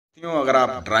क्यों अगर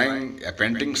आप ड्राइंग या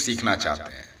पेंटिंग सीखना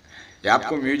चाहते हैं या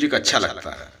आपको म्यूजिक अच्छा लगता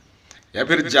है या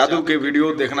फिर जादू के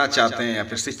वीडियो देखना चाहते हैं या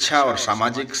फिर शिक्षा और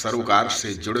सामाजिक सरोकार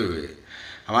से जुड़े हुए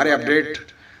हमारे अपडेट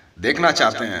देखना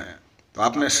चाहते हैं तो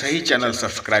आपने सही चैनल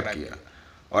सब्सक्राइब किया।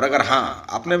 और अगर हाँ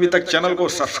आपने अभी तक चैनल को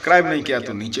सब्सक्राइब नहीं किया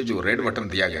तो नीचे जो रेड बटन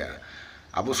दिया गया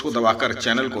आप उसको दबाकर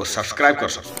चैनल को सब्सक्राइब कर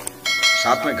सकते हैं।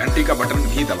 साथ में घंटी का बटन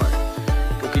भी दबाएं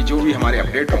क्योंकि जो भी हमारे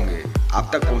अपडेट होंगे आप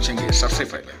तक पहुंचेंगे सबसे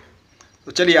पहले।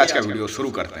 तो चलिए आज का वीडियो शुरू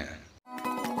करते हैं।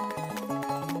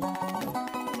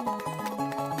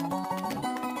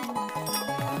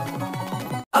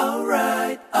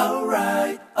 Alright,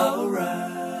 alright, alright.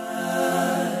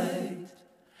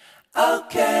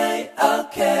 Okay,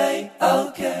 okay,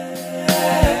 okay.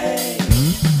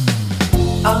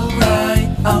 Alright,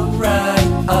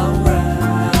 alright, alright.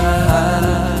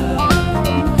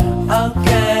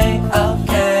 Okay,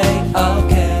 okay,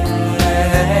 okay.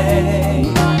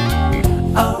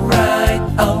 Alright,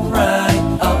 alright,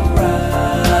 alright.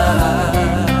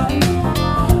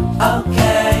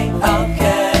 Okay,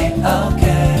 okay,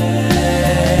 okay.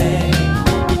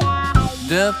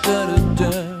 Dup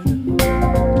dup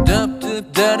dup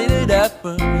dup dup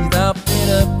dup dup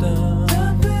dup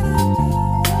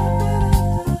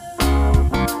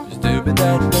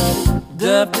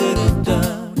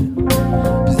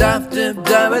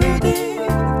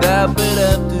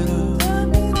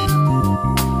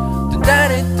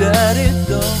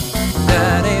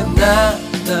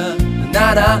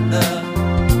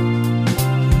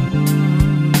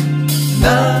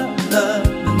na na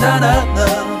na na